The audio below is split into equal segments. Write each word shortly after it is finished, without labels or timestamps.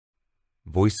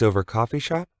Voiceover Coffee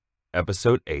Shop,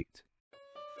 Episode 8.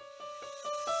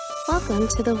 Welcome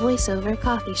to the Voiceover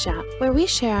Coffee Shop, where we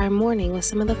share our morning with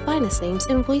some of the finest names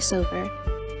in voiceover.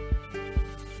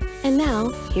 And now,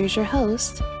 here's your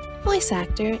host, voice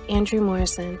actor Andrew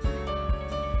Morrison.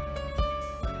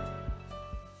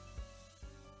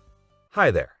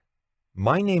 Hi there.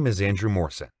 My name is Andrew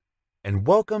Morrison, and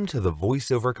welcome to the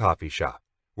Voiceover Coffee Shop,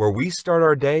 where we start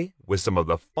our day with some of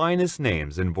the finest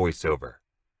names in voiceover.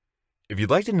 If you'd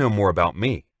like to know more about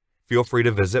me, feel free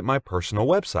to visit my personal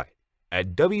website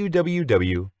at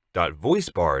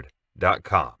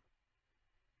www.voicebard.com.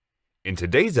 In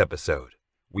today's episode,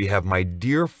 we have my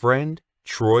dear friend,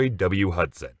 Troy W.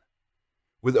 Hudson.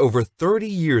 With over 30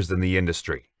 years in the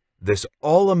industry, this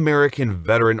all-American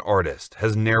veteran artist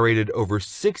has narrated over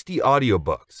 60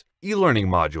 audiobooks, e-learning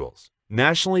modules,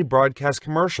 nationally broadcast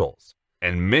commercials,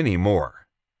 and many more.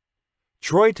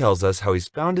 Troy tells us how he's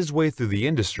found his way through the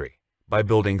industry by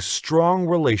building strong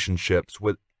relationships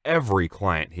with every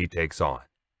client he takes on.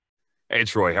 Hey,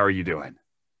 Troy, how are you doing?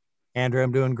 Andrew,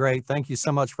 I'm doing great. Thank you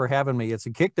so much for having me. It's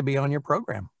a kick to be on your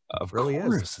program. Of really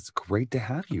course, it's great to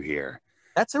have you here.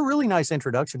 That's a really nice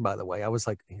introduction, by the way. I was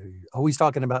like, oh, he's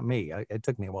talking about me. It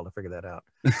took me a while to figure that out.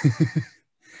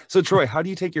 So, Troy, how do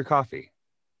you take your coffee?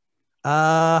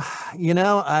 I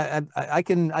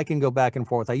can go back and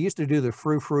forth. I used to do the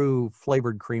frou-frou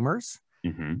flavored creamers.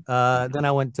 Then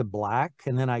I went to black,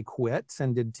 and then I quit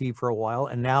and did tea for a while.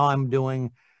 And now I'm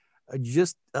doing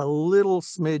just a little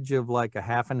smidge of like a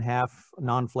half and half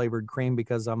non-flavored cream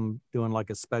because I'm doing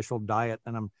like a special diet,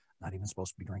 and I'm not even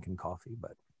supposed to be drinking coffee,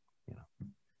 but you know,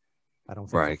 I don't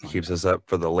think right. Keeps us up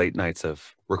for the late nights of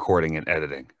recording and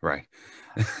editing. Right.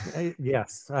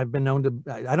 Yes, I've been known to.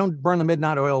 I don't burn the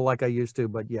midnight oil like I used to,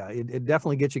 but yeah, it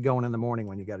definitely gets you going in the morning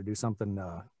when you got to do something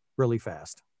really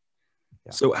fast.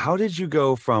 Yeah. So how did you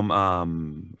go from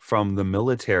the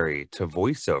military to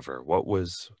voiceover? What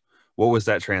was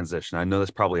that transition? I know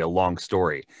that's probably a long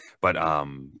story, but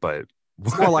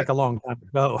it's more like a long time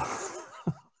ago.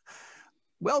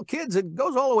 Well, kids, it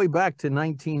goes all the way back to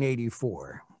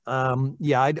 1984.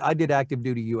 I did active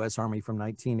duty U.S. Army from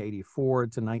 1984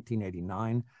 to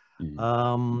 1989.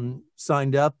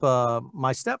 Signed up.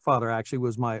 My stepfather actually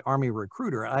was my Army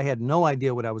recruiter. I had no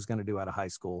idea what I was going to do out of high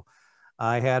school.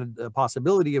 I had a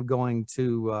possibility of going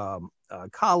to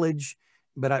college,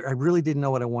 but I really didn't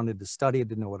know what I wanted to study. I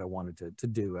didn't know what I wanted to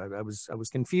do. I was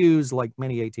confused, like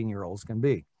many 18-year-olds can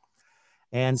be.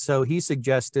 And so he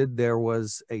suggested there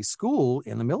was a school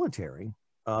in the military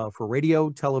for radio,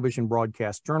 television,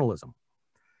 broadcast journalism.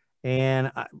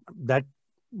 And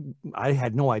I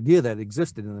had no idea that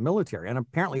existed in the military. And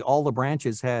apparently all the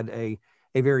branches had a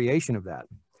variation of that.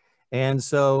 And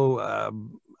so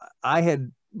I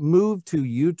had moved to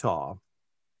Utah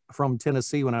from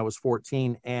Tennessee when I was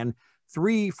 14. And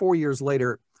 3-4 years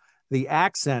later, the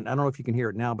accent, I don't know if you can hear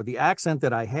it now, but the accent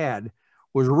that I had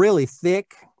was really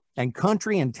thick and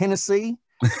country in Tennessee.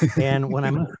 And when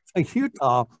I moved to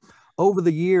Utah, over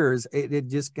the years,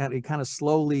 it kind of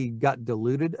slowly got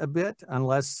diluted a bit,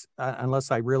 unless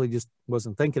I really just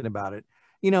wasn't thinking about it.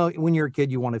 You know, when you're a kid,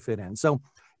 you want to fit in. So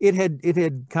it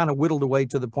had kind of whittled away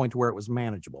to the point where it was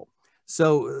manageable.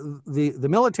 So the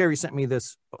military sent me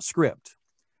this script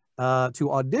to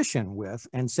audition with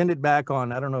and send it back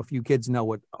on. I don't know if you kids know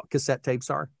what cassette tapes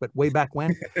are, but way back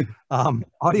when,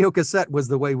 audio cassette was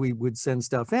the way we would send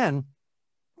stuff in.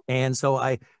 And so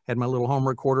I had my little home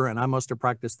recorder, and I must have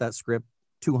practiced that script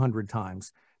 200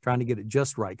 times, trying to get it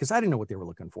just right, because I didn't know what they were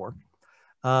looking for.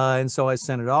 And so I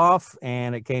sent it off,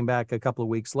 and it came back a couple of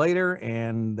weeks later,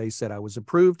 and they said I was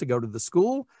approved to go to the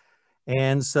school.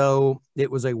 And so it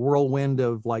was a whirlwind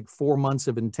of like 4 months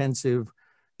of intensive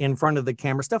in front of the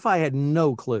camera stuff. I had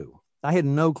no clue. I had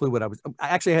no clue what I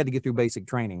actually had to get through basic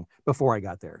training before I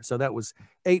got there. So that was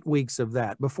 8 weeks of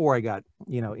that before I got,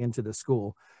 into the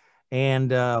school.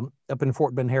 And up in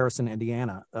Fort Bend, Harrison,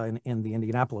 Indiana, in the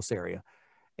Indianapolis area.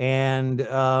 And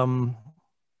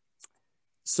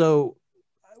so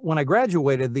when I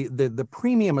graduated, the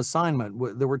premium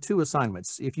assignment, there were 2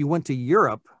 assignments. If you went to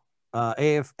Europe,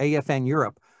 AFN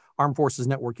Europe, Armed Forces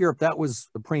Network Europe, that was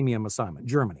a premium assignment,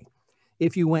 Germany.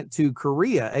 If you went to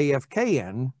Korea,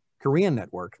 AFKN, Korean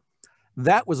Network,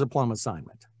 that was a plum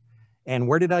assignment. And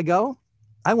where did I go?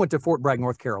 I went to Fort Bragg,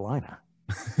 North Carolina.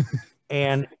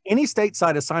 And any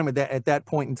stateside assignment that at that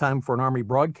point in time for an Army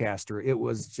broadcaster, it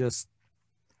was just,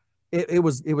 it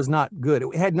was not good.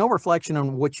 It had no reflection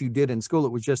on what you did in school.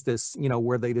 It was just this,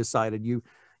 where they decided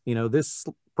this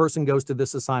person goes to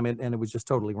this assignment, and it was just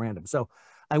totally random. So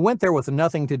I went there with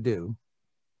nothing to do.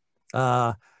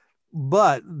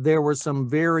 But there were some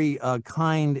very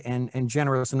kind and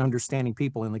generous and understanding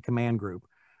people in the command group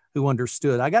who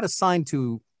understood. I got assigned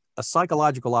to a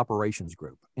psychological operations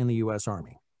group in the U.S.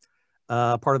 Army,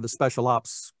 part of the Special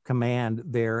Ops Command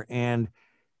there. And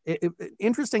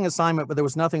interesting assignment, but there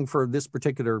was nothing for this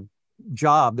particular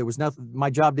job. There was nothing, my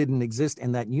job didn't exist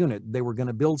in that unit. They were going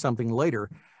to build something later.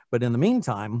 But in the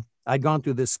meantime, I'd gone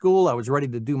through this school. I was ready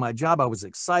to do my job. I was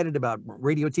excited about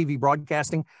radio, TV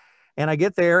broadcasting. And I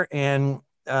get there, and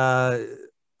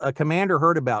a commander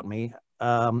heard about me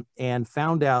and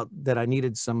found out that I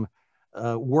needed some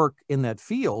work in that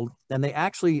field. And they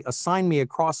actually assigned me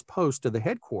across post to the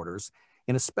headquarters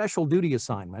in a special duty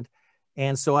assignment.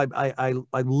 And so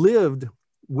I lived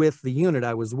with the unit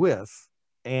I was with,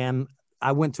 and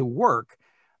I went to work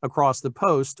across the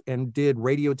post and did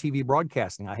radio, TV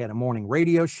broadcasting. I had a morning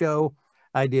radio show.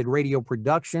 I did radio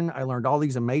production. I learned all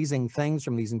these amazing things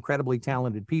from these incredibly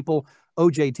talented people,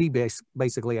 OJT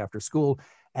basically after school.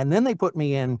 And then they put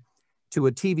me in to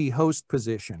a TV host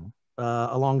position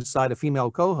alongside a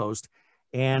female co-host.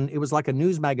 And it was like a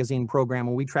news magazine program,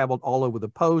 and we traveled all over the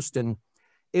post, and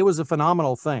it was a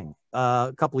phenomenal thing.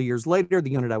 A couple of years later,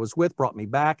 the unit I was with brought me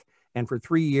back. And for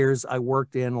 3 years, I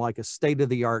worked in like a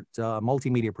state-of-the-art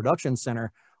multimedia production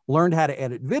center, learned how to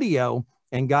edit video,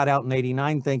 and got out in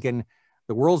 '89 thinking,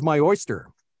 the world's my oyster.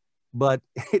 But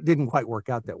it didn't quite work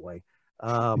out that way,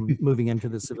 moving into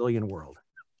the civilian world.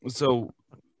 So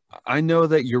I know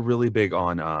that you're really big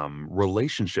on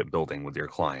relationship building with your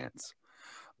clients.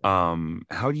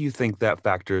 How do you think that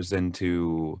factors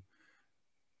into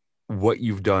what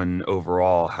you've done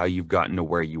overall, how you've gotten to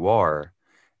where you are?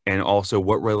 And also,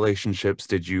 what relationships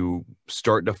did you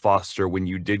start to foster when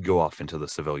you did go off into the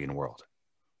civilian world?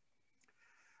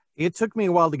 It took me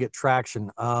a while to get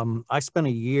traction. I spent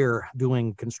a year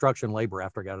doing construction labor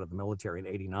after I got out of the military in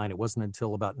 '89. It wasn't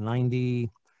until about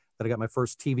 '90 that I got my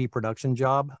first TV production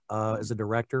job as a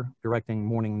director, directing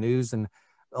morning news and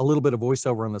a little bit of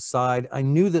voiceover on the side. I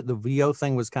knew that the VO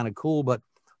thing was kind of cool, but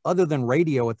other than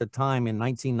radio at the time in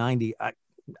 1990,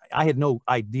 I had no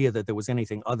idea that there was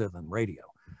anything other than radio.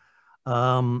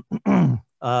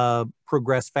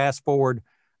 Progress fast forward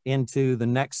into the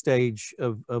next stage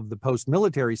of the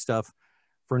post-military stuff.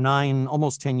 For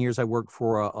almost 10 years, I worked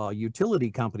for a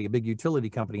utility company, a big utility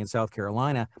company in South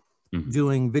Carolina,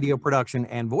 doing video production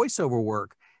and voiceover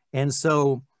work. And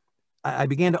so I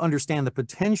began to understand the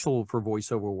potential for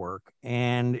voiceover work.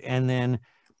 And then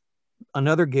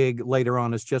another gig later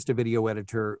on as just a video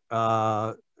editor,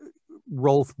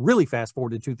 roll really fast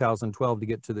forward to 2012 to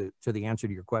get to the answer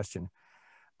to your question.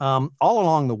 All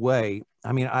along the way,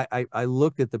 I mean, I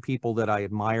looked at the people that I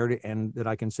admired and that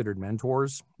I considered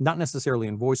mentors, not necessarily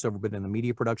in voiceover, but in the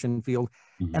media production field.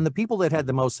 And the people that had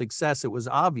the most success, it was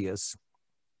obvious.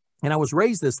 And I was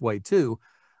raised this way too,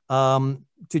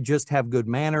 to just have good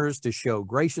manners, to show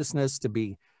graciousness, to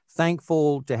be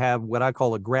thankful, to have what I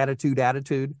call a gratitude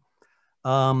attitude,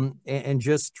 and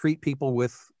just treat people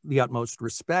with the utmost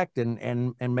respect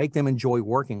and make them enjoy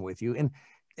working with you.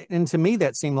 And to me,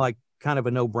 that seemed like kind of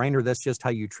a no-brainer. That's just how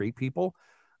you treat people.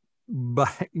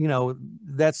 But,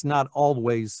 that's not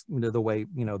always the way,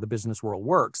 the business world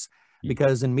works,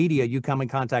 because in media, you come in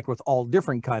contact with all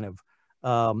different kind of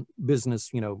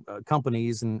business,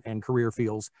 companies and career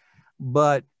fields.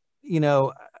 But,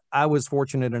 I was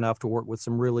fortunate enough to work with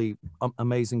some really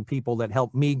amazing people that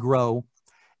helped me grow,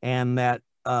 and that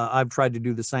I've tried to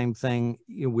do the same thing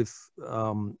with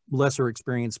lesser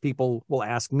experienced people. Will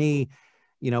ask me,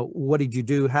 what did you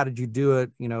do? How did you do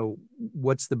it?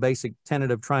 What's the basic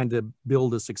tenet of trying to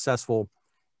build a successful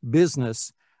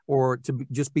business, or to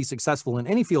just be successful in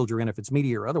any field you're in, if it's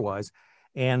media or otherwise?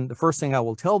 And the first thing I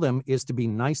will tell them is to be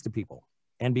nice to people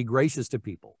and be gracious to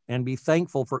people and be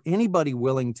thankful for anybody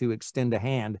willing to extend a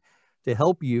hand to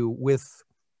help you with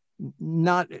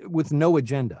no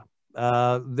agenda.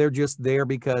 They're just there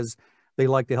because they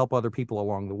like to help other people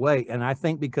along the way. And I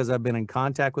think because I've been in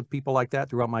contact with people like that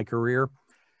throughout my career,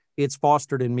 it's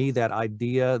fostered in me that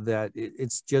idea that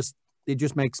it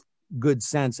just makes good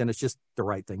sense, and it's just the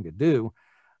right thing to do.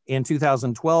 In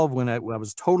 2012, when I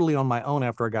was totally on my own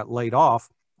after I got laid off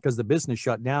because the business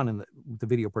shut down in the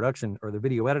video production or the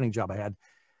video editing job I had,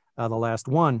 the last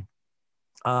one,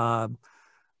 I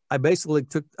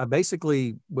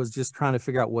basically was just trying to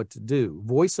figure out what to do.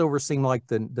 Voiceover seemed like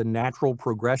the natural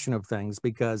progression of things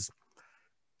because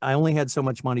I only had so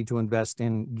much money to invest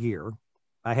in gear.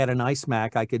 I had a nice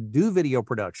Mac. I could do video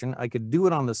production. I could do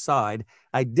it on the side.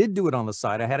 I did do it on the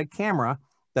side. I had a camera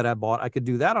that I bought. I could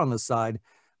do that on the side.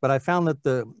 But I found that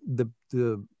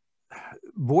the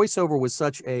voiceover was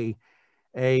such a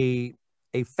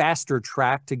a faster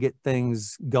track to get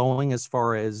things going as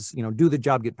far as, do the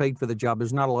job, get paid for the job.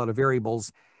 There's not a lot of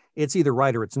variables. It's either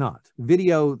right or it's not.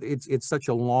 Video, it's such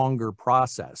a longer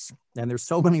process, and there's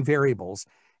so many variables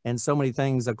and so many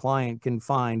things a client can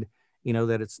find,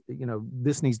 that it's,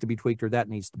 this needs to be tweaked or that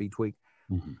needs to be tweaked.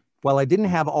 Mm-hmm. While I didn't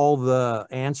have all the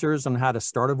answers on how to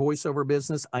start a voiceover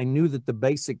business, I knew that the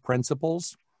basic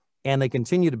principles, and they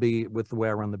continue to be with the way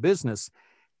I run the business,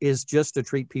 is just to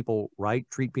treat people right,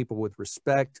 treat people with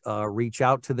respect, reach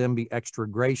out to them, be extra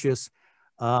gracious.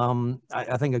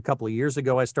 I think a couple of years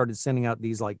ago, I started sending out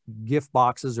these like gift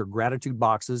boxes or gratitude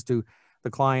boxes to the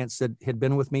clients that had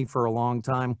been with me for a long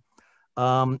time.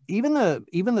 Even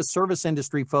the service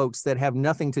industry folks that have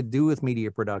nothing to do with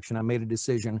media production, I made a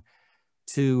decision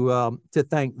to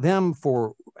thank them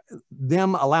for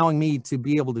them allowing me to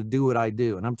be able to do what I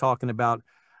do. And I'm talking about,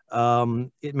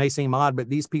 it may seem odd, but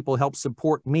these people help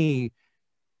support me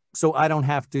so I don't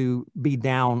have to be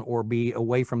down or be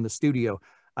away from the studio.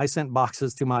 I sent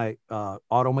boxes to my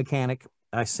auto mechanic.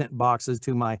 I sent boxes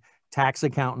to my tax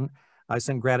accountant. I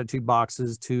sent gratitude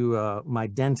boxes to my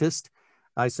dentist.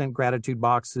 I sent gratitude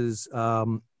boxes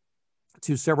to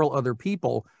several other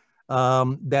people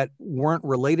that weren't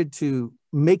related to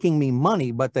making me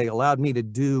money, but they allowed me to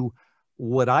do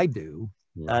what I do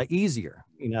easier,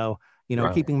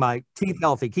 Right. keeping my teeth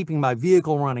healthy, keeping my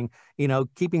vehicle running,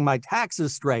 keeping my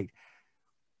taxes straight.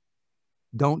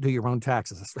 Don't do your own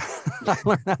taxes. I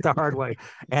learned that the hard way.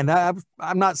 And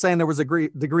I'm not saying there was a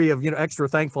degree of, extra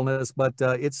thankfulness, but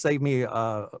it saved me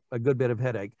a good bit of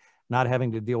headache, not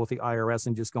having to deal with the IRS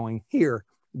and just going, here,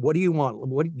 what do you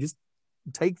want? Just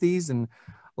take these and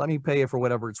let me pay you for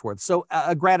whatever it's worth. So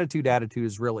a gratitude attitude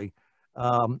is really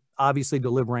obviously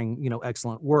delivering,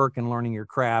 excellent work and learning your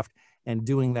craft and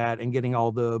doing that and getting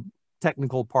all the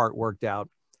technical part worked out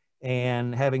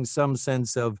and having some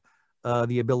sense of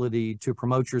the ability to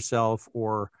promote yourself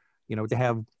or, to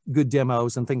have good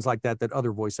demos and things like that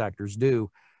other voice actors do.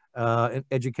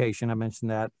 Education, I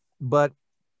mentioned that, but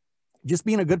just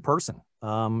being a good person,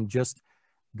 just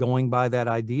going by that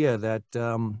idea that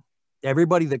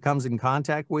everybody that comes in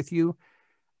contact with you,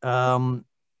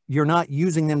 you're not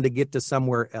using them to get to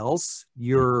somewhere else.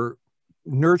 You're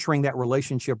nurturing that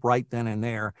relationship right then and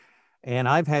there. And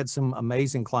I've had some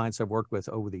amazing clients I've worked with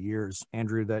over the years,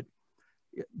 Andrew, that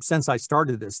since I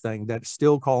started this thing, that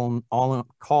still call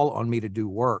on me to do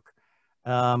work.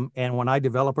 And when I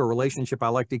develop a relationship, I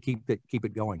like to keep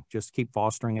it going, just keep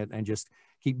fostering it and just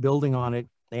keep building on it.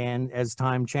 And as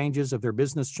time changes, if their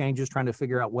business changes, trying to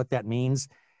figure out what that means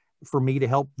for me to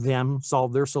help them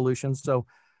solve their solutions. So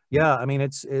yeah, I mean,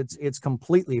 it's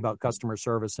completely about customer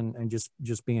service and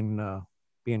just being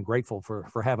grateful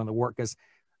for having the work, because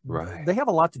Right. they have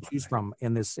a lot to choose from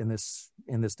in this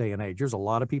day and age. There's a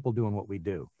lot of people doing what we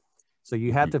do. So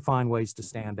you have to find ways to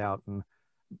stand out. And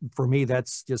for me,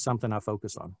 that's just something I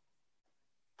focus on.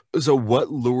 So what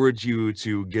lured you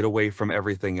to get away from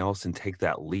everything else and take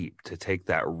that leap, to take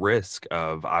that risk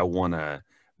of, I want to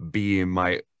be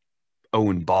my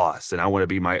own boss and I want to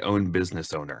be my own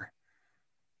business owner?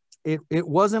 It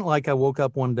wasn't like I woke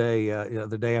up one day,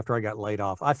 the day after I got laid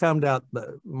off. I found out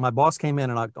my boss came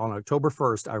in on October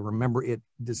 1st. I remember it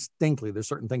distinctly. There's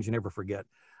certain things you never forget.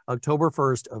 October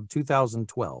 1st of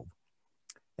 2012.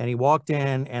 And he walked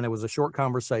in and it was a short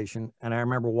conversation. And I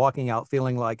remember walking out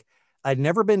feeling like I'd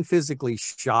never been physically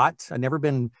shot. I'd never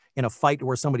been in a fight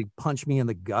where somebody punched me in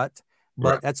the gut,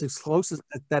 but Right. that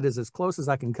is as close as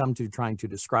I can come to trying to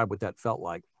describe what that felt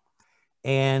like.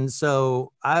 And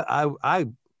so I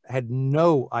had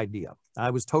no idea. I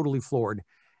was totally floored.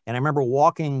 And I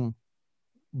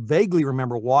vaguely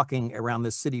remember walking around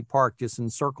this city park just in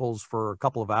circles for a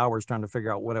couple of hours trying to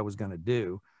figure out what I was going to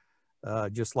do.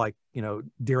 Just like,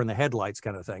 deer in the headlights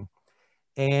kind of thing.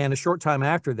 And a short time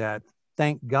after that,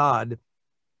 thank God,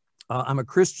 I'm a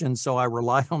Christian, so I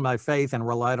relied on my faith and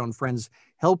relied on friends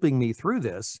helping me through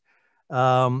this,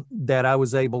 that I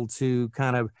was able to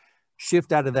kind of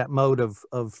shift out of that mode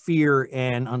of fear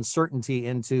and uncertainty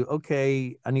into,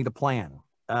 okay, I need a plan.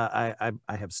 I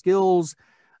have skills,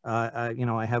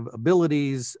 I have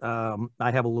abilities, I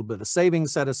have a little bit of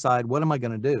savings set aside. What am I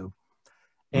going to do?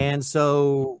 And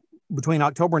so between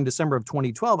October and December of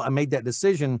 2012, I made that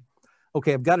decision.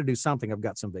 Okay, I've got to do something. I've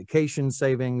got some vacation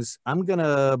savings. I'm going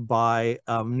to buy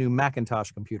a new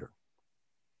Macintosh computer.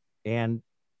 And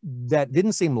that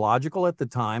didn't seem logical at the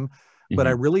time, but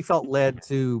I really felt led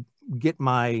to get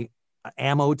my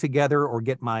ammo together or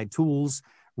get my tools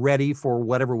ready for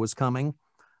whatever was coming.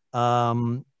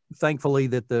 Thankfully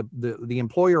that the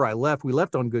employer we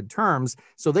left on good terms.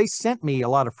 So they sent me a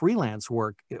lot of freelance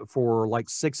work for like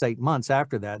 6-8 months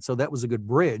after that. So that was a good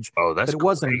bridge. Oh, that's but it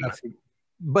wasn't great. enough.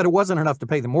 but it wasn't enough to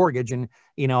pay the mortgage. And,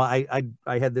 you know, I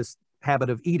had this habit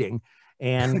of eating.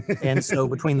 And so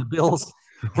between the bills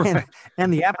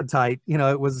and the appetite, you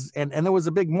know, it was, and there was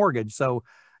a big mortgage. So,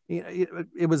 you know,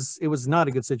 it was not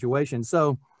a good situation.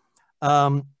 So,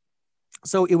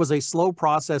 so it was a slow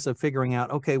process of figuring out,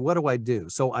 okay, what do I do?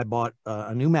 So I bought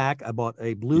a new Mac. I bought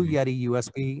a Blue Yeti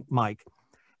USB mic,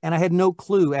 and I had no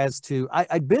clue as to,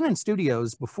 I'd been in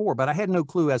studios before, but I had no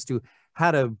clue as to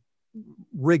how to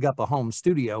rig up a home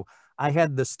studio. I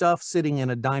had the stuff sitting in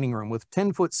a dining room with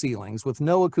 10-foot ceilings with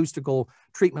no acoustical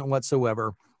treatment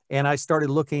whatsoever. And I started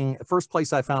looking, first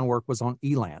place I found work was on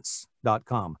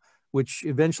elance.com, which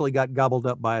eventually got gobbled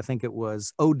up by, I think it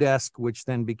was Odesk, which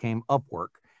then became Upwork,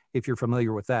 if you're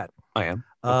familiar with that. I am.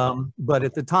 But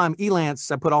at the time,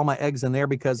 Elance, I put all my eggs in there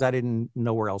because I didn't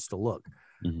know where else to look.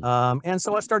 And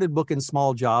so I started booking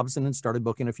small jobs and then started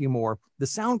booking a few more. The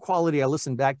sound quality, I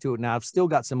listened back to it now. I've still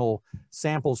got some old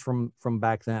samples from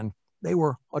back then. They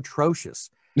were atrocious.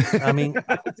 I mean,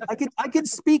 I could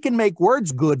speak and make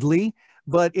words goodly,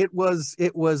 but it was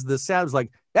the sounds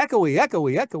like echoey,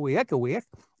 echoey, echoey, echoey.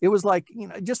 It was like, you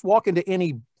know, just walk into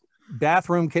any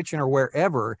bathroom, kitchen, or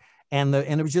wherever, and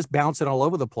it was just bouncing all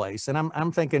over the place. And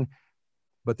I'm thinking,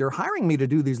 but they're hiring me to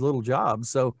do these little jobs.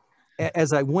 So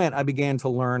as I went, I began to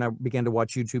learn. I began to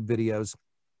watch YouTube videos,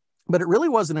 but it really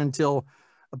wasn't until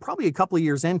probably a couple of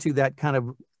years into that, kind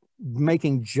of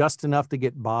making just enough to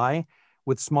get by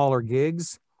with smaller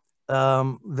gigs,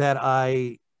 that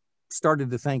I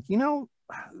started to think, you know,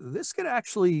 this could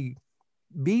actually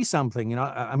be something. You know,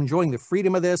 I'm enjoying the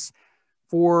freedom of this.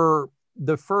 For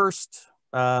the first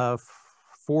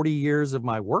 40 years of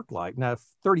my work life, now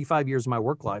 35 years of my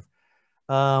work life,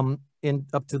 in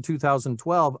up to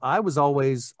 2012, I was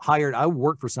always hired. I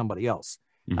worked for somebody else.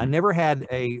 I never had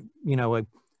an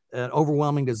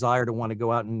overwhelming desire to want to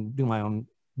go out and do my own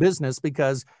business,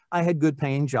 because I had good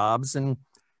paying jobs, and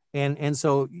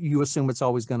so you assume it's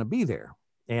always going to be there.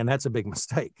 And that's a big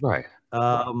mistake. Right.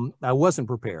 I wasn't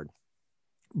prepared,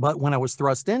 but when I was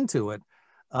thrust into it,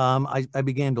 I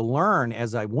began to learn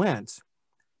as I went.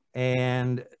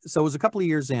 And so it was a couple of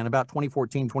years in, about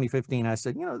 2014, 2015, I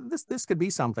said, you know, this could be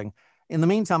something. In the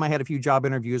meantime, I had a few job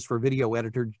interviews for video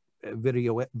editor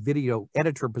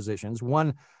positions.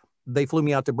 One, they flew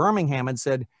me out to Birmingham and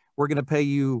said, we're going to pay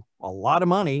you a lot of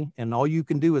money, and all you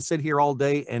can do is sit here all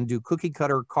day and do cookie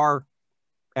cutter car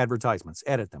advertisements,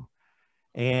 edit them.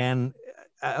 And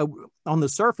on the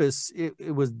surface,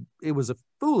 it was a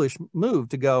foolish move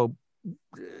to go,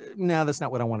 no, that's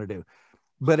not what I want to do.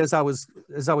 But as I was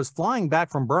flying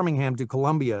back from Birmingham to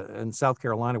Columbia in South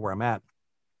Carolina, where I'm at,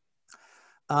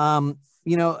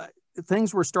 you know,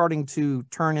 things were starting to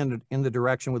turn in the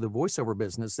direction with the voiceover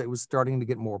business. It was starting to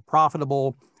get more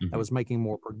profitable. I was making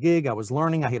more per gig. I was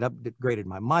learning. I had upgraded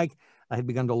my mic. I had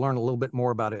begun to learn a little bit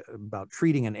more about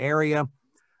treating an area.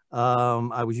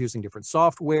 I was using different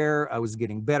software. I was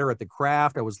getting better at the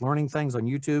craft. I was learning things on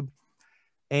YouTube.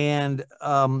 And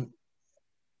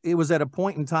it was at a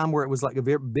point in time where it was like a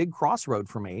very big crossroad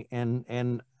for me.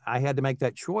 And I had to make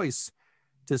that choice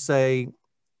to say,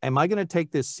 am I going to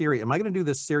take this serious? Am I going to do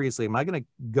this seriously? Am I going to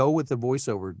go with the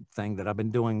voiceover thing that I've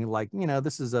been doing? Like, you know,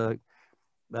 this is a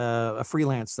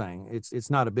freelance thing. It's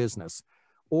not a business.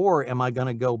 Or am I going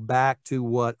to go back to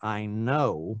what I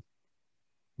know,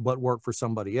 but work for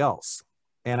somebody else?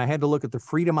 And I had to look at the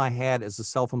freedom I had as a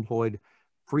self-employed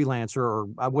freelancer, or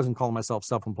I wasn't calling myself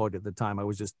self-employed at the time. I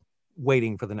was just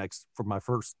waiting for my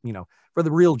first, you know, for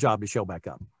the real job to show back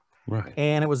up. Right.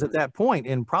 And it was at that point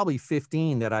in probably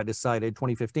 2015 that I decided,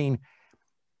 2015,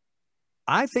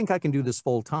 I think I can do this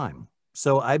full time.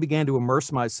 So I began to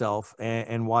immerse myself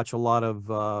and watch a lot of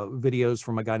videos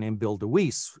from a guy named Bill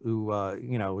DeWeese, who,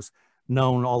 you know, was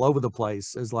known all over the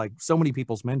place as like so many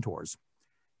people's mentors.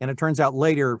 And it turns out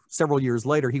later, several years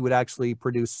later, he would actually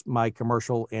produce my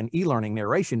commercial and e-learning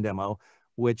narration demo,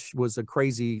 which was a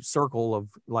crazy circle of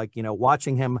like, you know,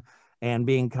 watching him and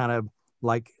being kind of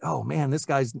like, oh man, this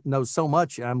guy knows so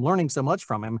much. I'm learning so much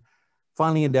from him.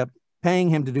 Finally ended up paying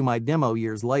him to do my demo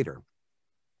years later.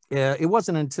 It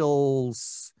wasn't until,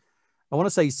 I want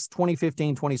to say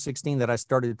 2015, 2016 that I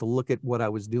started to look at what I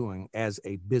was doing as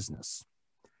a business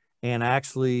and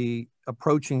actually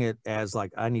approaching it as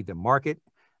like, I need to market.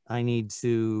 I need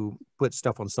to put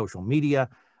stuff on social media.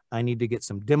 I need to get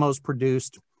some demos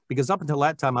produced, because up until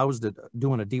that time I was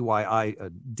doing a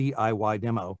DIY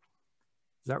demo.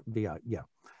 Is that DIY?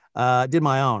 Yeah. Did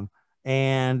my own.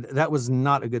 And that was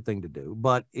not a good thing to do,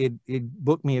 but it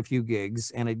booked me a few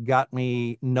gigs and it got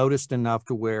me noticed enough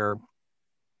to where,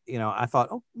 you know, I thought,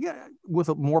 oh yeah, with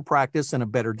more practice and a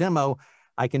better demo,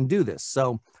 I can do this.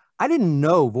 So I didn't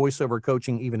know voiceover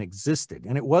coaching even existed.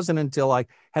 And it wasn't until I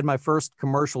had my first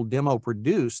commercial demo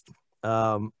produced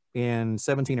in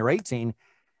 17 or 18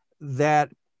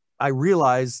 that I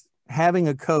realized having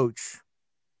a coach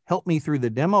help me through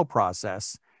the demo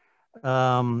process,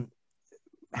 how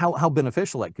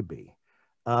beneficial that could be.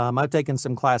 I've taken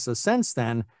some classes since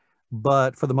then,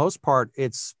 but for the most part,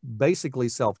 it's basically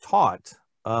self-taught.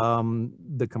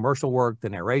 The commercial work, the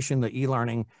narration, the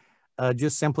e-learning,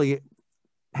 just simply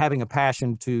having a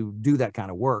passion to do that kind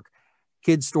of work.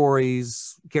 Kid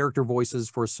stories, character voices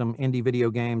for some indie video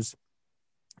games,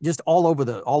 just all over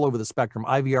the spectrum.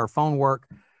 IVR phone work,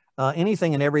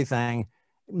 anything and everything.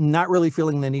 Not really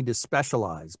feeling the need to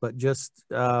specialize, but just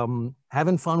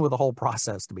having fun with the whole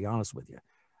process, to be honest with you.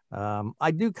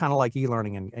 I do kind of like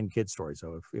e-learning and kid stories,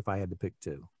 so if I had to pick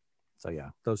two. So yeah,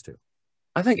 those two.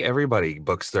 I think everybody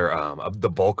books their the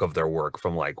bulk of their work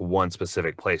from like one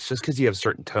specific place, just because you have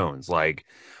certain tones. Like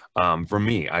for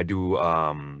me, I do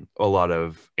a lot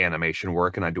of animation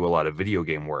work and I do a lot of video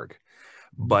game work.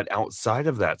 But outside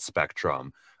of that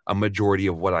spectrum, a majority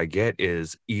of what I get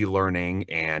is e-learning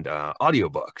and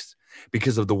audiobooks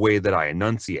because of the way that I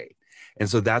enunciate. And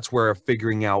so that's where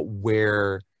figuring out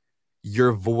where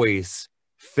your voice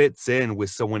fits in with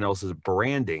someone else's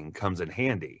branding comes in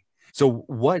handy. So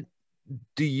what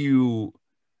do you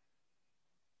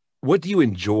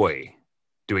enjoy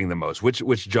doing the most?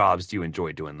 Which jobs do you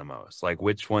enjoy doing the most? Like,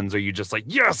 which ones are you just like,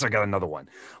 yes, I got another one?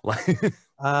 Like,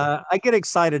 I get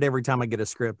excited every time I get a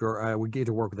script or we get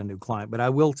to work with a new client, but I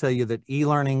will tell you that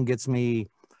e-learning gets me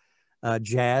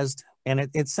jazzed, and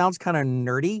it sounds kind of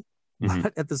nerdy,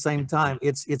 but at the same time,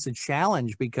 it's a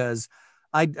challenge because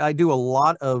I do a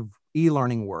lot of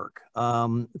e-learning work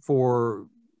for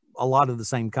a lot of the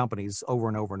same companies over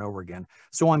and over and over again.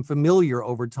 So I'm familiar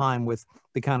over time with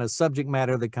the kind of subject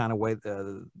matter, the kind of way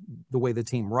the way the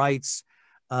team writes,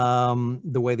 the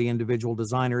way the individual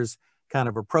designers kind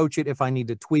of approach it. If I need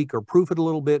to tweak or proof it a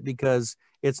little bit because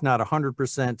it's not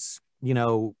 100%,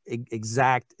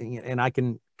 exact, and I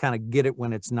can kind of get it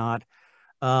when it's not.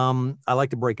 I like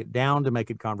to break it down to make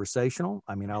it conversational.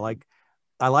 I mean, I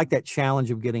like that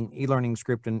challenge of getting e-learning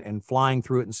script and flying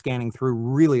through it and scanning through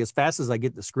really as fast as I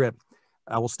get the script.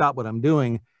 I will stop what I'm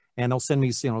doing and they'll send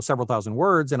me, several thousand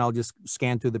words, and I'll just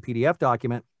scan through the PDF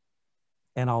document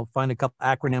and I'll find a couple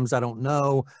acronyms I don't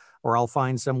know, or I'll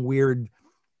find some weird,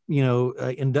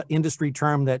 industry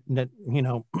term that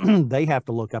they have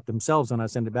to look up themselves, and I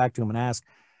send it back to them and ask.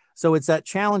 So it's that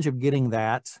challenge of getting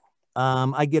that.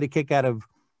 I get a kick out of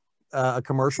a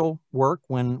commercial work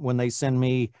when they send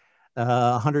me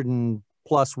 100 and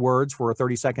plus words for a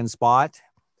 30-second spot.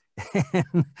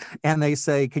 and they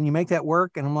say, can you make that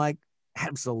work? And I'm like,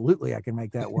 absolutely, I can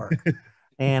make that work.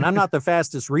 And I'm not the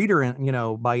fastest reader,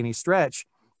 by any stretch,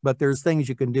 but there's things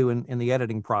you can do in the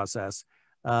editing process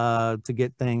to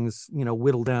get things,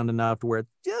 whittled down enough to where it's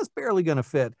just barely going to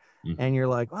fit. And you're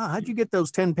like, wow, how'd you get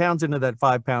those 10 pounds into that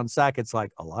 5-pound sack? It's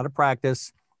like a lot of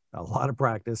practice,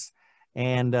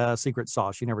 and secret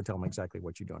sauce. You never tell them exactly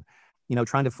what you're doing.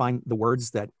 Trying to find the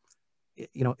words that,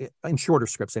 in shorter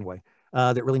scripts anyway,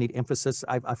 that really need emphasis.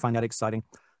 I find that exciting.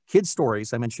 Kids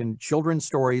stories, I mentioned children's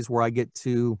stories where I get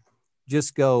to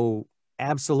just go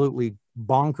absolutely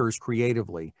bonkers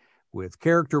creatively with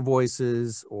character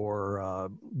voices or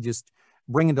just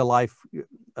bringing to life.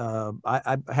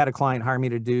 I had a client hire me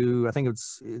to do, I think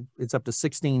it's up to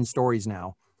 16 stories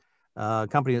now. A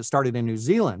company that started in New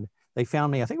Zealand. They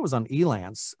found me, I think it was on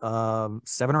Elance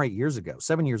 7 years ago,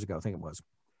 I think it was.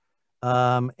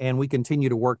 And we continue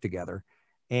to work together.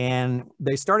 And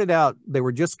they started out, it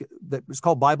was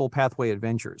called Bible Pathway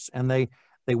Adventures. And they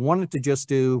wanted to just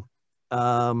do,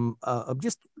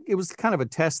 it was kind of a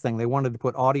test thing. They wanted to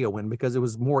put audio in because it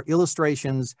was more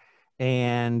illustrations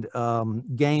and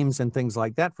games and things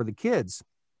like that for the kids.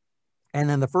 And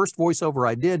then the first voiceover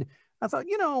I did, I thought,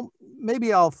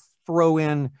 maybe I'll throw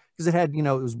in, because it had, it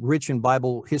was rich in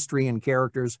Bible history and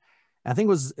characters. I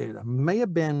think it may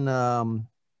have been,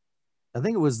 I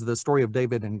think it was the story of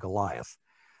David and Goliath.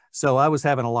 So I was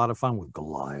having a lot of fun with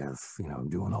Goliath,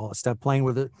 doing all that stuff, playing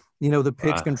with it, the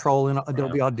pitch control in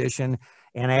Adobe Audition,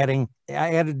 and I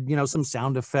added, some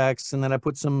sound effects, and then I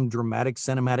put some dramatic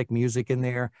cinematic music in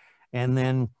there. And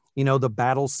then, the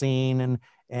battle scene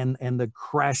and the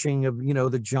crashing of,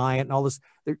 the giant and all this,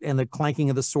 and the clanking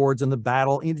of the swords and the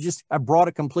battle. I brought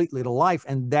it completely to life.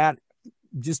 And that,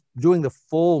 just doing the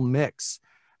full mix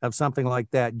of something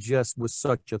like that just was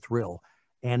such a thrill.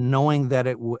 And knowing that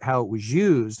how it was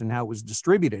used and how it was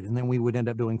distributed. And then we would end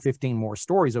up doing 15 more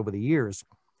stories over the years.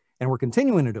 And we're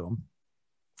continuing to do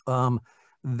them.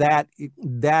 that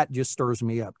just stirs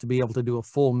me up to be able to do a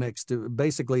full mix, to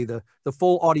basically the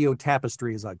full audio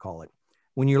tapestry, as I call it.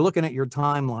 When you're looking at your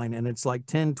timeline and it's like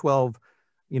 10, 12,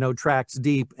 tracks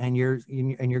deep, and you're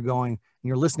going, and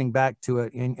you're listening back to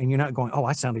it, and you're not going, oh,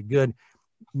 I sounded good.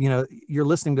 You're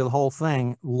listening to the whole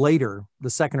thing later, the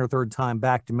second or third time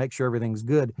back, to make sure everything's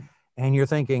good. And you're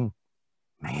thinking,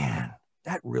 man,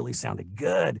 that really sounded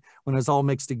good. When it's all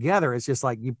mixed together, it's just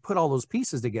like you put all those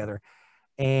pieces together.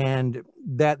 And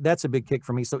that's a big kick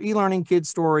for me. So e-learning, kid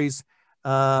stories,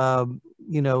 finding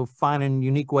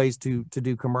unique ways to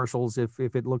do commercials if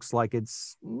it looks like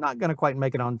it's not going to quite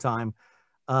make it on time.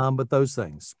 But those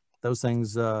things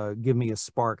give me a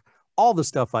spark. All the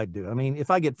stuff I do. I mean, if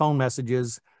I get phone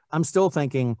messages, I'm still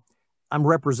thinking I'm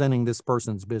representing this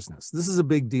person's business. This is a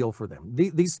big deal for them.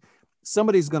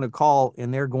 Somebody's going to call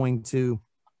and they're going to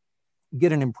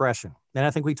get an impression. And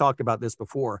I think we talked about this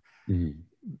before.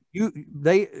 Mm-hmm.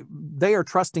 They are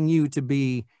trusting you to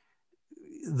be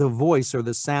the voice or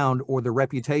the sound or the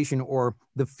reputation or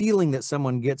the feeling that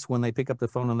someone gets when they pick up the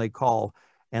phone and they call,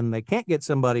 and they can't get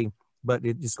somebody, but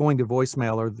it's going to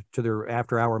voicemail or to their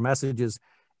after-hour messages.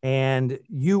 And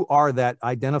you are that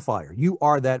identifier. You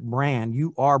are that brand.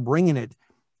 You are bringing it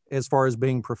as far as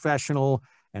being professional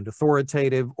and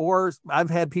authoritative. Or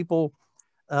I've had people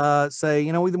say,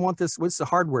 we want this. What's the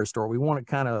hardware store? We want it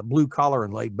kind of blue collar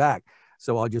and laid back.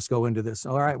 So I'll just go into this.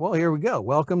 All right, well, here we go.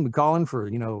 Welcome to calling for,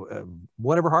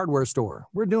 whatever hardware store.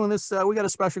 We're doing this. We got a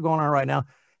special going on right now.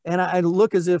 And I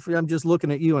look as if I'm just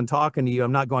looking at you and talking to you.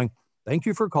 I'm not going, thank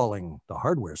you for calling the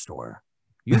hardware store.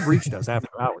 You've reached us after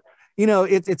hours.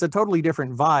 It's a totally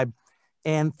different vibe.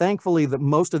 And thankfully, that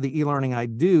most of the e-learning I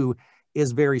do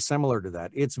is very similar to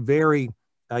that. It's very,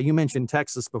 you mentioned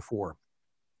Texas before.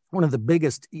 One of the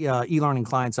biggest e-learning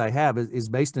clients I have is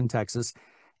based in Texas,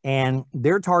 and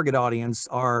their target audience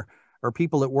are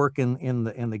people that work in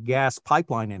the gas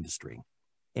pipeline industry.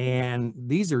 And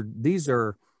these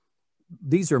are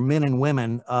men and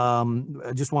women.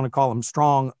 I just want to call them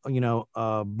strong,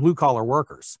 blue collar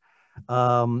workers.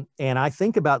 And I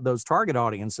think about those target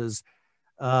audiences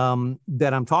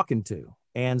that I'm talking to.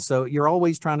 And so you're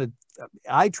always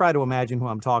I try to imagine who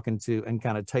I'm talking to and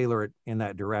kind of tailor it in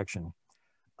that direction.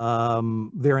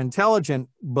 They're intelligent,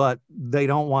 but they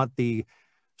don't want the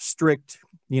strict,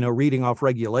 reading off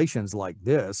regulations like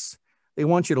this. They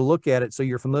want you to look at it so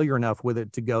you're familiar enough with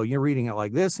it to go, you're reading it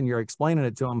like this and you're explaining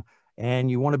it to them.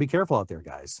 And you want to be careful out there,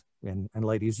 guys and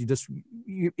ladies.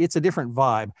 It's a different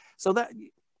vibe. So that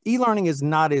e-learning is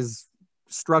not as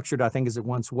structured, I think, as it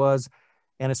once was.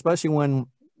 And especially when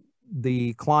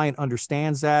the client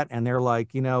understands that and they're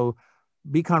like,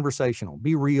 be conversational,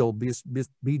 be real,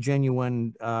 be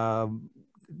genuine.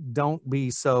 Don't be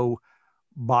so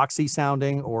boxy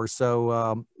sounding or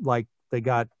so like they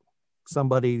got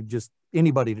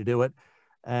anybody to do it.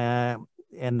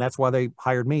 And that's why they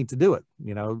hired me to do it,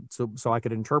 so I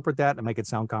could interpret that and make it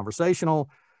sound conversational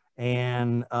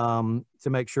and to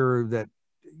make sure that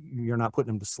you're not putting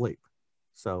them to sleep.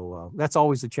 So that's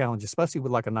always a challenge, especially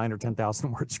with like a 9,000 or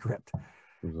 10,000 word script.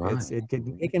 Right.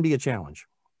 It can be a challenge.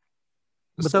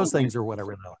 But those things are what I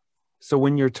really like. So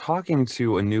when you're talking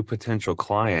to a new potential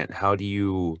client, how do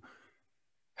you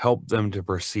help them to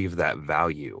perceive that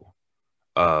value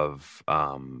of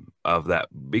that?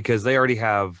 Because they already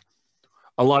have,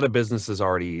 a lot of businesses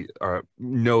already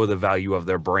know the value of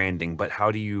their branding, but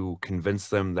how do you convince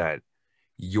them that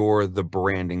you're the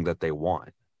branding that they want?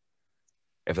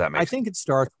 If that makes sense. I think it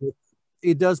starts with,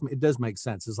 it does make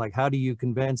sense. It's like, how do you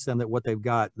convince them that what they've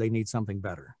got, they need something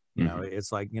better?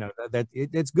 It's like,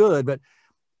 it's good. But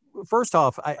first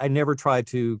off, I never try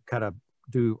to kind of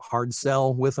do hard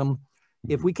sell with them.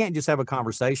 If we can't just have a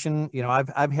conversation,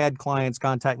 I've had clients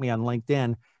contact me on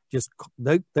LinkedIn.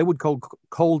 They would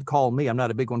cold call me. I'm not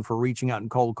a big one for reaching out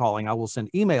and cold calling. I will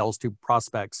send emails to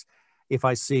prospects if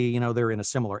I see, they're in a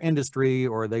similar industry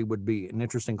or they would be an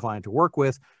interesting client to work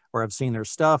with, or I've seen their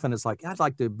stuff and it's like, I'd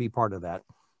like to be part of that.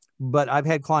 But I've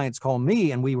had clients call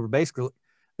me and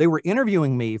they were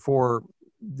interviewing me for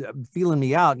feeling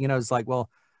me out. It's like, well,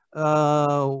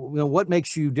 what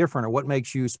makes you different, or what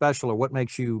makes you special, or what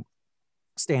makes you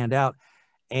stand out?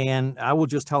 And I will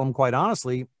just tell them quite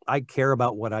honestly, I care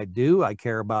about what I do. I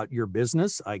care about your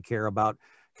business. I care about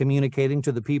communicating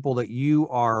to the people that you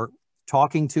are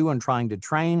talking to and trying to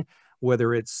train,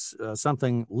 whether it's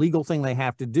something legal thing they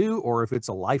have to do, or if it's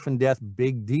a life and death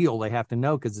big deal they have to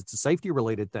know because it's a safety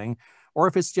related thing, or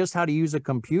if it's just how to use a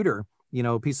computer,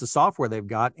 a piece of software they've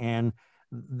got and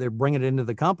they're bringing it into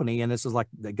the company. And this is like,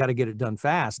 they got to get it done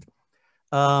fast.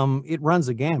 It runs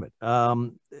a gamut.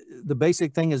 The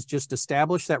basic thing is just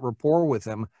establish that rapport with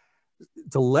them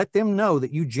to let them know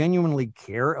that you genuinely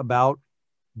care about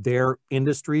their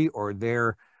industry or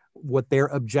what their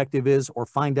objective is, or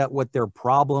find out what their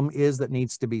problem is that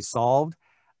needs to be solved.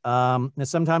 And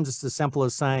sometimes it's as simple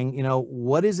as saying,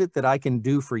 what is it that I can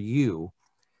do for you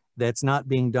that's not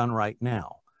being done right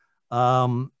now?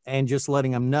 And just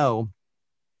letting them know,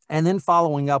 and then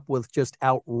following up with just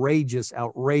outrageous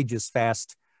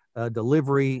fast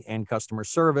delivery and customer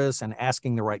service, and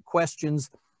asking the right questions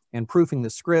and proofing the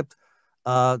script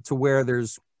to where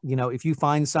there's, if you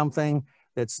find something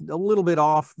that's a little bit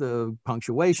off, the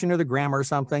punctuation or the grammar or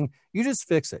something, you just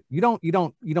fix it. You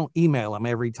don't email them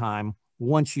every time.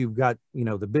 Once you've got,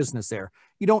 the business there,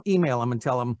 you don't email them and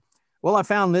tell them, well, I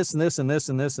found this and this and this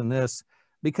and this and this,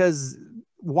 because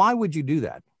why would you do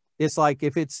that? It's like,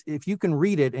 if you can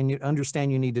read it and you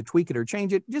understand you need to tweak it or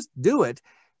change it, just do it.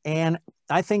 And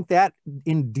I think that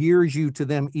endears you to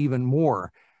them even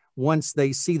more once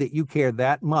they see that you care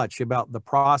that much about the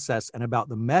process and about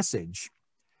the message.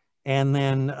 And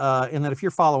then if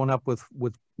you're following up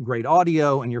with great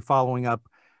audio, and you're following up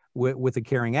with a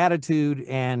caring attitude,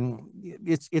 and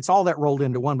it's all that rolled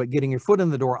into one, but getting your foot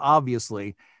in the door,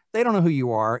 obviously, they don't know who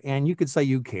you are. And you could say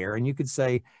you care, and you could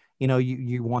say,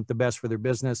 you want the best for their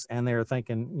business, and they're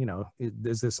thinking,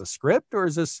 is this a script, or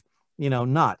is this,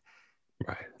 not?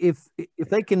 Right. If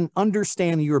they can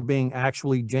understand you're being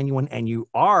actually genuine, and you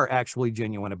are actually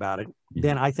genuine about it,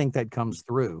 then I think that comes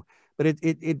through. But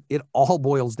it all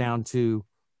boils down to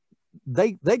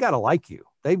they got to like you.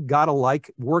 They've got to like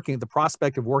the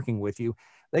prospect of working with you.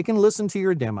 They can listen to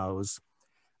your demos.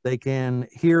 They can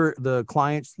hear the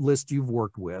clients list you've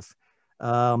worked with.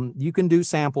 You can do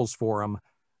samples for them,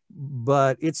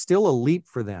 but it's still a leap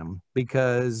for them,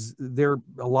 because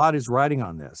a lot is riding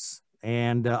on this.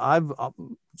 And I've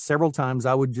several times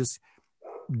I would just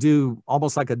do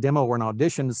almost like a demo or an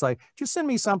audition to say, just send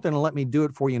me something and let me do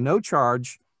it for you, no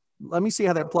charge. Let me see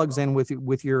how that plugs in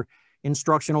with your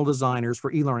instructional designers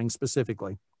for e-learning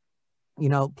specifically.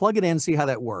 Plug it in, see how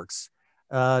that works.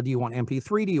 Do you want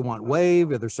MP3? Do you want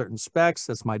WAV? Are there certain specs?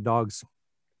 That's my dog's.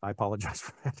 I apologize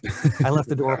for that. I left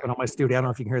the door open on my studio. I don't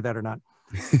know if you can hear that or not.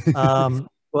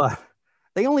 Well,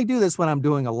 they only do this when I'm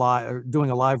doing a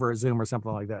live or a Zoom or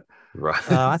something like that.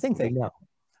 Right. I think they know.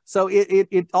 So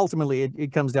it ultimately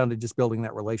it comes down to just building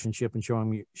that relationship and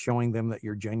showing them that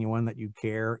you're genuine, that you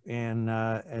care, and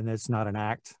it's not an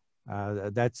act.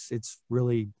 It's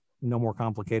really no more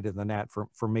complicated than that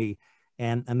for me,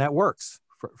 and that works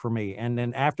for me. And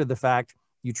then after the fact,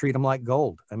 you treat them like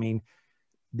gold. I mean,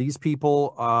 these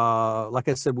people, like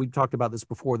I said, we talked about this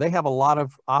before. They have a lot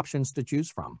of options to choose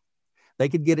from. They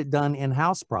could get it done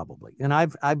in-house probably, and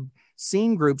I've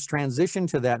seen groups transition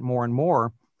to that more and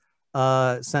more.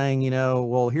 Saying,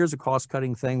 well, here's a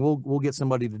cost-cutting thing. We'll get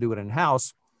somebody to do it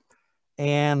in-house.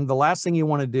 And the last thing you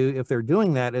want to do if they're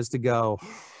doing that is to go,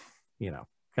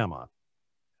 come on,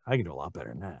 I can do a lot better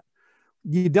than that.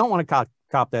 You don't want to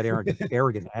cop that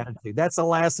arrogant attitude. That's the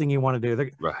last thing you want to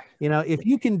do. Right. If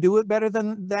you can do it better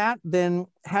than that, then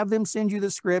have them send you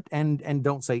the script and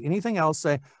don't say anything else.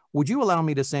 Say, would you allow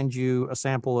me to send you a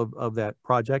sample of that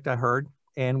project I heard?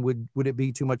 And would it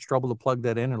be too much trouble to plug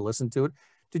that in and listen to it?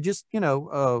 To just,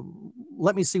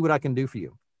 let me see what I can do for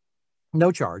you.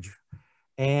 No charge.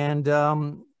 And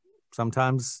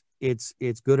sometimes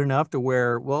it's good enough to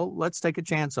where, well, let's take a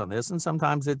chance on this. And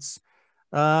sometimes it's,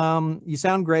 you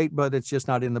sound great, but it's just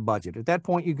not in the budget. At that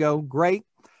point you go, great.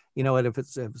 And if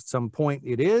it's at some point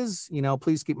it is,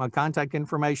 please keep my contact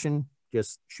information.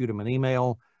 Just shoot them an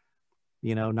email,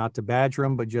 not to badger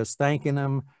them, but just thanking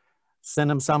them.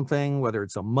 Send them something, whether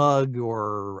it's a mug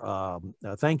or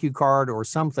a thank you card or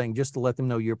something, just to let them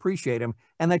know you appreciate them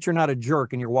and that you're not a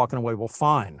jerk and you're walking away. Well,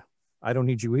 fine, I don't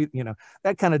need you,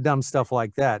 that kind of dumb stuff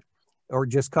like that, or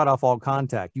just cut off all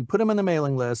contact. You put them in the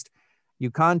mailing list, you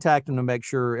contact them to make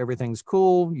sure everything's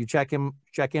cool. You check in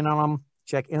on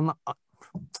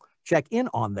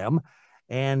them,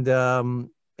 and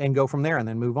go from there, and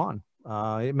then move on.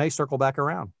 It may circle back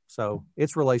around. So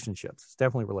it's relationships. It's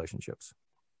definitely relationships.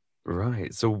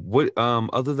 Right. So what,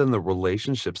 other than the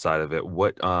relationship side of it,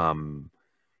 what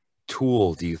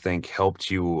tool do you think helped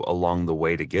you along the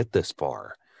way to get this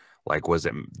far? Like, was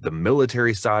it the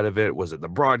military side of it? Was it the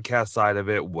broadcast side of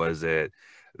it? Was it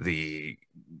the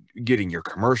getting your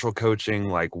commercial coaching?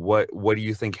 Like, what do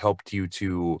you think helped you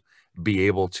to be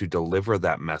able to deliver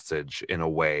that message in a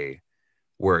way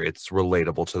where it's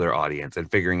relatable to their audience and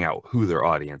figuring out who their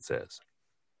audience is?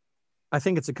 I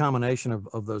think it's a combination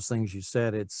of those things you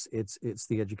said. It's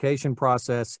the education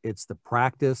process. It's the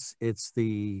practice.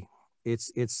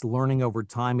 It's learning over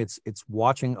time. It's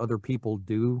watching other people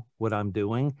do what I'm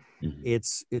doing. Mm-hmm.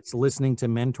 It's listening to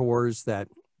mentors that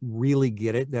really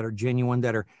get it, that are genuine,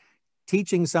 that are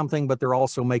teaching something, but they're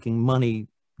also making money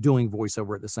doing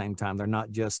voiceover at the same time. They're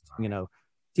not just,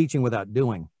 teaching without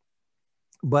doing.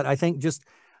 But I think just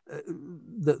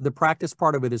the practice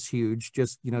part of it is huge.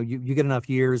 Just, you get enough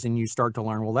years and you start to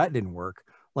learn, well, that didn't work.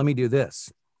 Let me do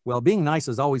this. Well, being nice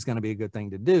is always going to be a good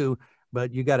thing to do,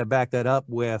 but you got to back that up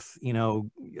with,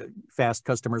 fast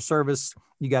customer service.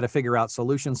 You got to figure out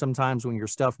solutions sometimes when your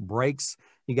stuff breaks.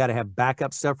 You got to have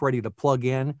backup stuff ready to plug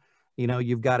in.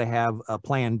 You've got to have a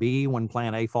plan B when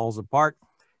plan A falls apart.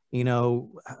 We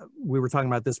were talking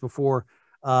about this before.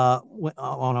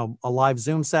 On a live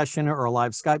Zoom session or a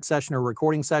live Skype session or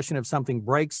recording session, if something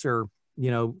breaks or,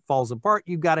 falls apart,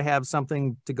 you've got to have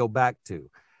something to go back to.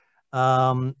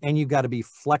 And you've got to be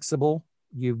flexible.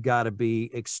 You've got to be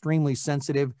extremely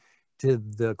sensitive to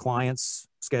the client's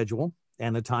schedule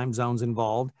and the time zones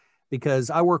involved, because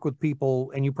I work with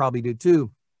people, and you probably do too,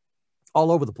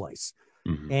 all over the place.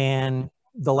 Mm-hmm. And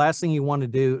the last thing you want to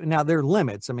do, now there are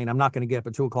limits. I mean, I'm not going to get up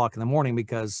at 2 o'clock in the morning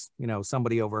because,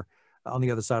 somebody over on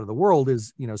the other side of the world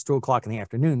is, it's 2 o'clock in the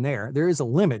afternoon there. There is a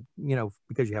limit,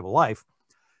 because you have a life,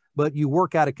 but you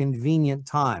work out a convenient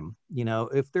time.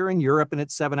 If they're in Europe and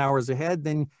it's 7 hours ahead,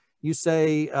 then you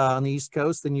say on the East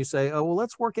Coast, then you say, oh, well,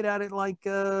 let's work it out at like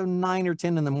 9 or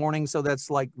 10 in the morning. So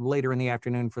that's like later in the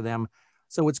afternoon for them.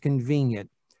 So it's convenient.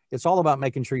 It's all about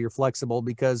making sure you're flexible,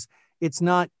 because it's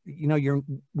not,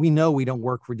 we know we don't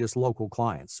work for just local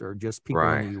clients or just people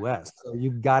in the US. So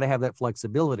you've got to have that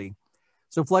flexibility.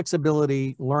 So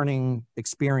flexibility, learning,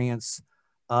 experience,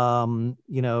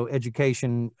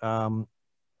 education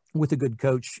with a good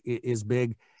coach is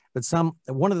big. But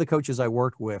one of the coaches I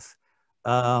worked with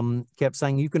kept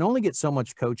saying, you can only get so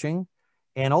much coaching.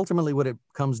 And ultimately what it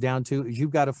comes down to is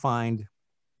you've got to find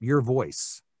your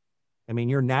voice. I mean,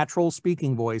 your natural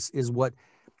speaking voice is what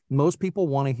most people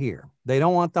want to hear. They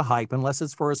don't want the hype unless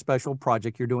it's for a special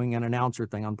project. You're doing an announcer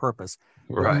thing on purpose.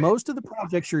 Right. But most of the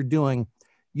projects you're doing,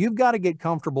 you've got to get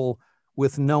comfortable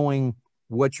with knowing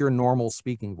what your normal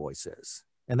speaking voice is.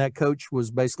 And that coach was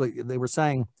basically, they were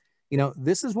saying,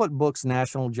 this is what books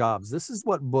national jobs. This is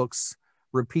what books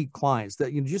repeat clients,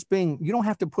 that you don't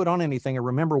have to put on anything or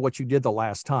remember what you did the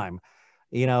last time,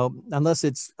 unless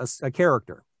it's a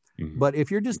character. Mm-hmm. But if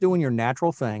you're just doing your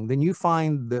natural thing, then you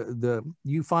find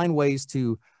you find ways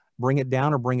to bring it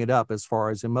down or bring it up as far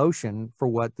as emotion for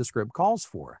what the script calls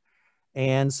for.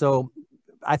 And so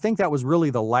I think that was really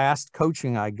the last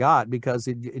coaching I got, because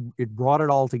it brought it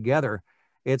all together.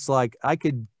 It's like I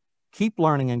could keep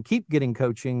learning and keep getting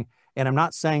coaching. And I'm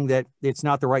not saying that it's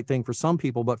not the right thing for some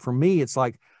people, but for me, it's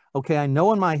like, okay, I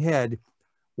know in my head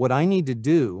what I need to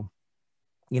do.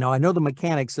 I know the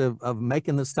mechanics of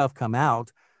making this stuff come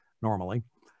out normally,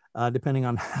 depending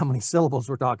on how many syllables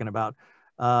we're talking about.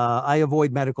 I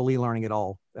avoid medical e-learning at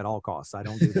all costs. I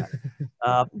don't do that.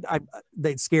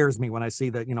 It scares me when I see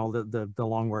that, the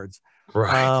long words.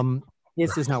 Right.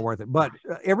 It's just not worth it. But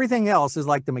everything else is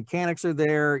like the mechanics are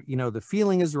there. The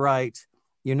feeling is right.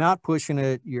 You're not pushing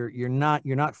it. You're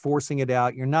not forcing it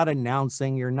out. You're not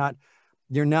announcing.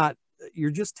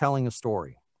 You're just telling a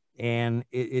story. And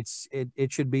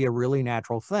it should be a really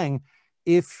natural thing.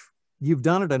 If you've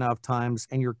done it enough times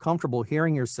and you're comfortable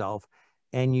hearing yourself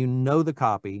and the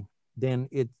copy, then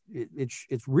we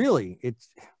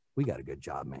got a good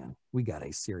job, man. We got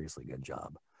a seriously good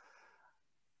job.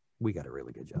 We got a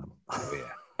really good job.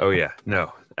 Oh yeah.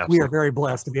 No, absolutely. We are very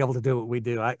blessed to be able to do what we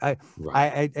do.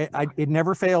 It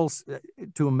never fails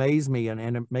to amaze me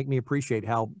and make me appreciate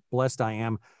how blessed I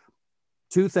am.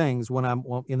 Two things: when I'm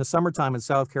in the summertime in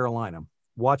South Carolina,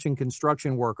 watching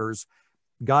construction workers,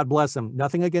 God bless them,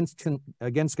 nothing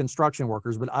against construction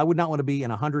workers, but I would not want to be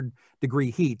in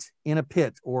 100-degree heat in a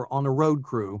pit or on a road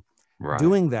crew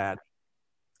doing that.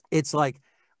 It's like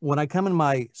when I come in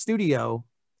my studio,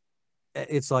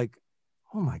 it's like,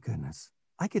 oh my goodness,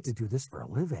 I get to do this for a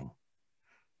living.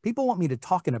 People want me to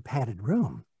talk in a padded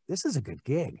room. This is a good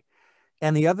gig.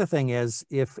 And the other thing is,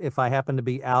 if I happen to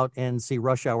be out and see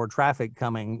rush hour traffic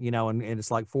coming, and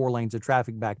it's like 4 lanes of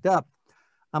traffic backed up,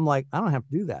 I'm like, I don't have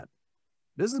to do that.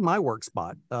 This is my work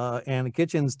spot. And the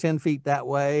kitchen's 10 feet that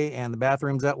way and the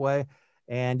bathroom's that way,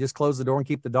 and just close the door and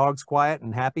keep the dogs quiet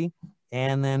and happy.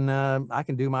 And then I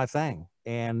can do my thing.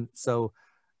 And so,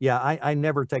 yeah, I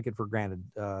never take it for granted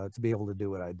to be able to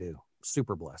do what I do.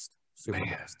 Super blessed. Super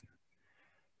blessed.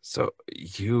 So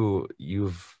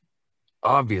you've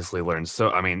obviously learned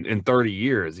in 30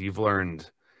 years, you've learned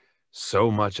so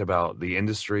much about the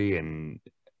industry. And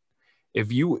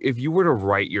if you were to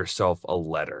write yourself a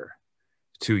letter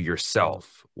to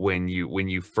yourself when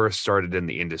you first started in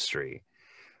the industry,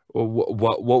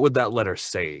 what would that letter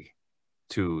say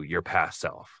to your past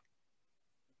self?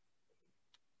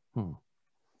 Boy,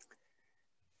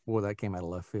 that came out of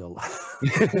left field.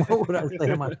 What would I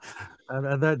say?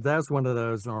 That's one of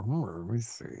those. Let me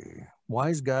see.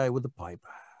 Wise guy with a pipe.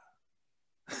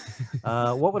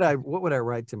 What would I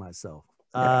write to myself?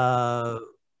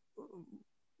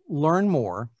 Learn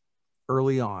more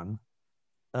early on.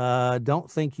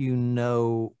 Don't think you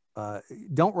know.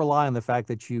 Don't rely on the fact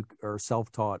that you are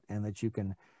self-taught and that you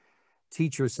can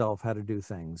teach yourself how to do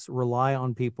things. Rely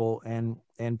on people and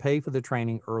pay for the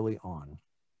training early on,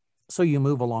 so you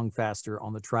move along faster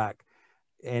on the track.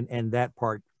 And that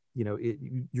part,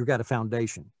 you've got a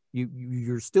foundation.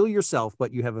 You're still yourself,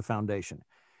 but you have a foundation.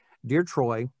 Dear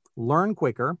Troy, learn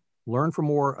quicker, learn from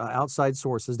more outside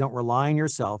sources. Don't rely on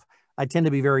yourself. I tend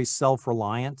to be very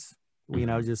self-reliant,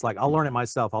 just like, I'll learn it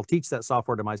myself. I'll teach that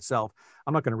software to myself.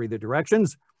 I'm not going to read the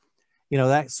directions,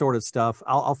 that sort of stuff.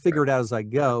 I'll figure it out as I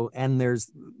go. And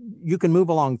you can move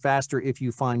along faster if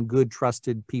you find good,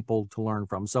 trusted people to learn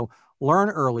from. So learn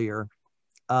earlier.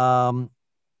 I'm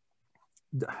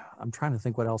trying to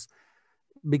think what else,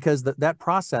 because that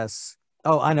process,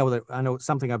 I know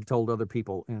something I've told other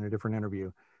people in a different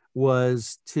interview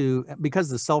was because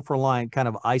the self-reliant kind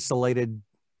of isolated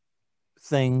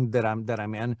thing that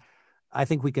I'm in, I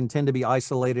think we can tend to be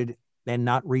isolated and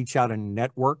not reach out and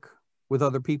network with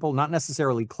other people, not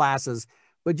necessarily classes,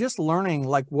 but just learning,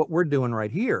 like what we're doing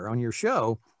right here on your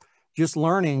show, just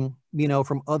learning,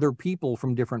 from other people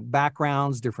from different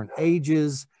backgrounds, different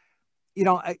ages.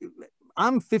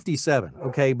 I'm 57,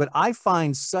 okay, but I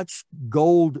find such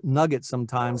gold nuggets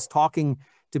sometimes talking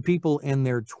to people in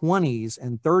their 20s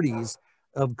and 30s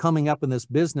of coming up in this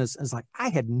business. It's like, I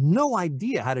had no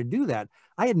idea how to do that.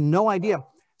 I had no idea.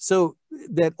 So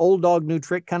that old dog, new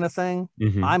trick kind of thing,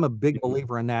 I'm a big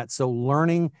believer in that. So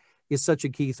learning is such a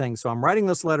key thing. So I'm writing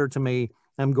this letter to me.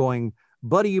 I'm going,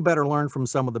 buddy, you better learn from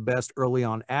some of the best early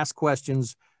on. Ask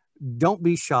questions. Don't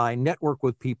be shy. Network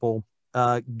with people.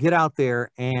 Get out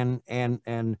there and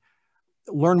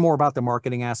learn more about the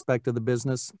marketing aspect of the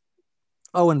business.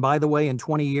 Oh, and by the way, in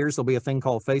 20 years, there'll be a thing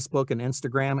called Facebook and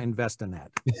Instagram. Invest in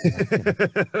that.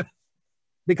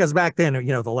 Because back then,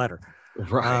 the letter.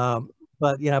 Right.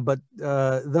 But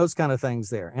those kind of things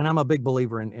there. And I'm a big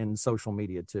believer in social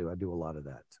media too. I do a lot of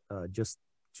that, just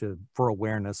for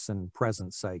awareness and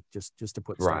presence sake, just to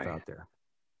put stuff out there.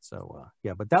 So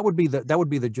but that would be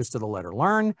the gist of the letter.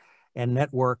 Learn and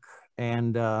network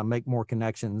and make more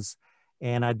connections.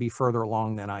 And I'd be further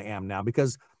along than I am now,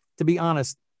 because to be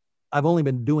honest, I've only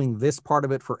been doing this part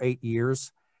of it for 8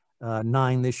 years,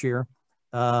 9 this year.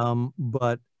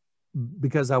 But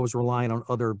because I was relying on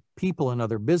other people and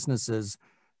other businesses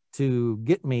to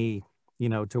get me,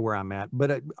 to where I'm at.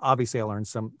 But obviously I learned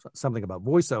something about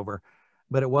voiceover,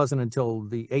 but it wasn't until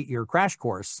the 8-year crash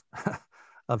course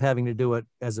of having to do it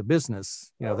as a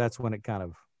business, that's when it kind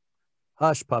of,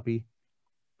 hush puppy.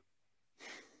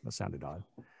 That sounded odd.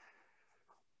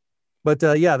 But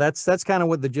that's kind of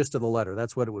what the gist of the letter.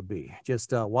 That's what it would be.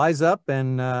 Just wise up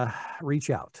and reach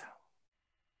out.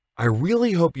 I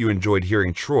really hope you enjoyed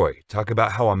hearing Troy talk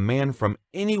about how a man from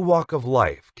any walk of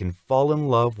life can fall in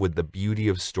love with the beauty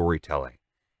of storytelling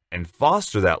and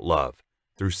foster that love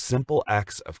through simple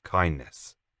acts of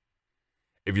kindness.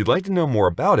 If you'd like to know more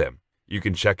about him, you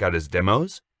can check out his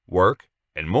demos, work,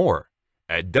 and more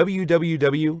at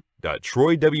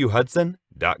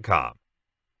www.troywhudson.com.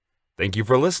 Thank you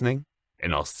for listening,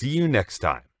 and I'll see you next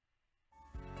time.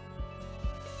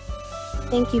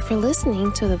 Thank you for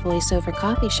listening to the Voiceover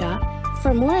Coffee Shop.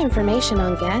 For more information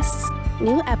on guests,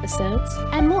 new episodes,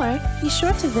 and more, be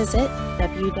sure to visit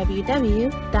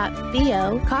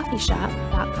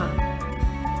www.vocoffeeshop.com.